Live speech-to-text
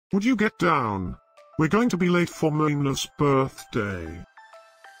Would you get down? We're going to be late for Marina's birthday.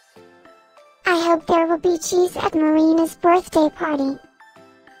 I hope there will be cheese at Marina's birthday party.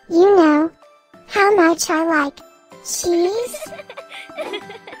 You know how much I like cheese.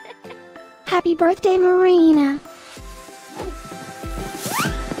 Happy birthday, Marina.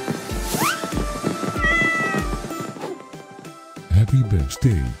 Happy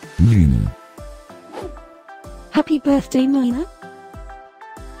birthday, Marina. Happy birthday, Marina.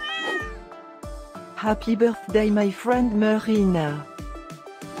 Happy birthday, my friend Marina.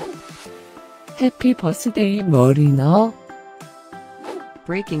 Happy birthday, Marina.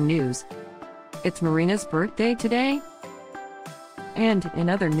 Breaking news. It's Marina's birthday today? And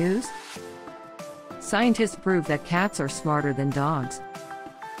in other news, scientists prove that cats are smarter than dogs.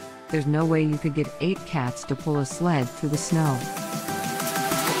 There's no way you could get 8 cats to pull a sled through the snow.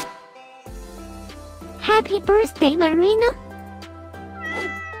 Happy birthday, Marina.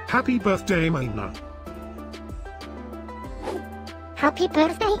 Happy birthday, Marina. Happy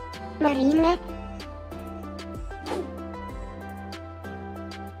birthday, Marina.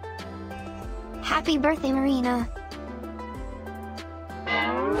 Happy birthday, Marina.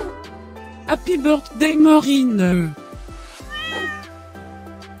 Happy birthday, Marina.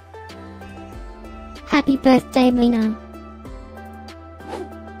 Happy birthday, Marina.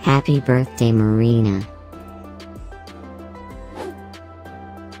 Happy birthday, Marina.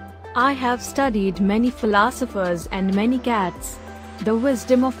 I have studied many philosophers and many cats. The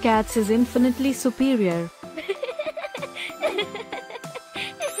wisdom of cats is infinitely superior.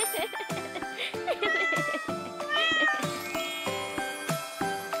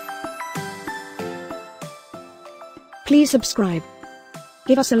 Please subscribe,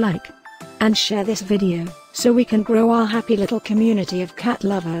 give us a like, and share this video, so we can grow our happy little community of cat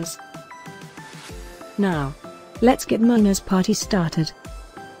lovers. Now, let's get Marina's party started.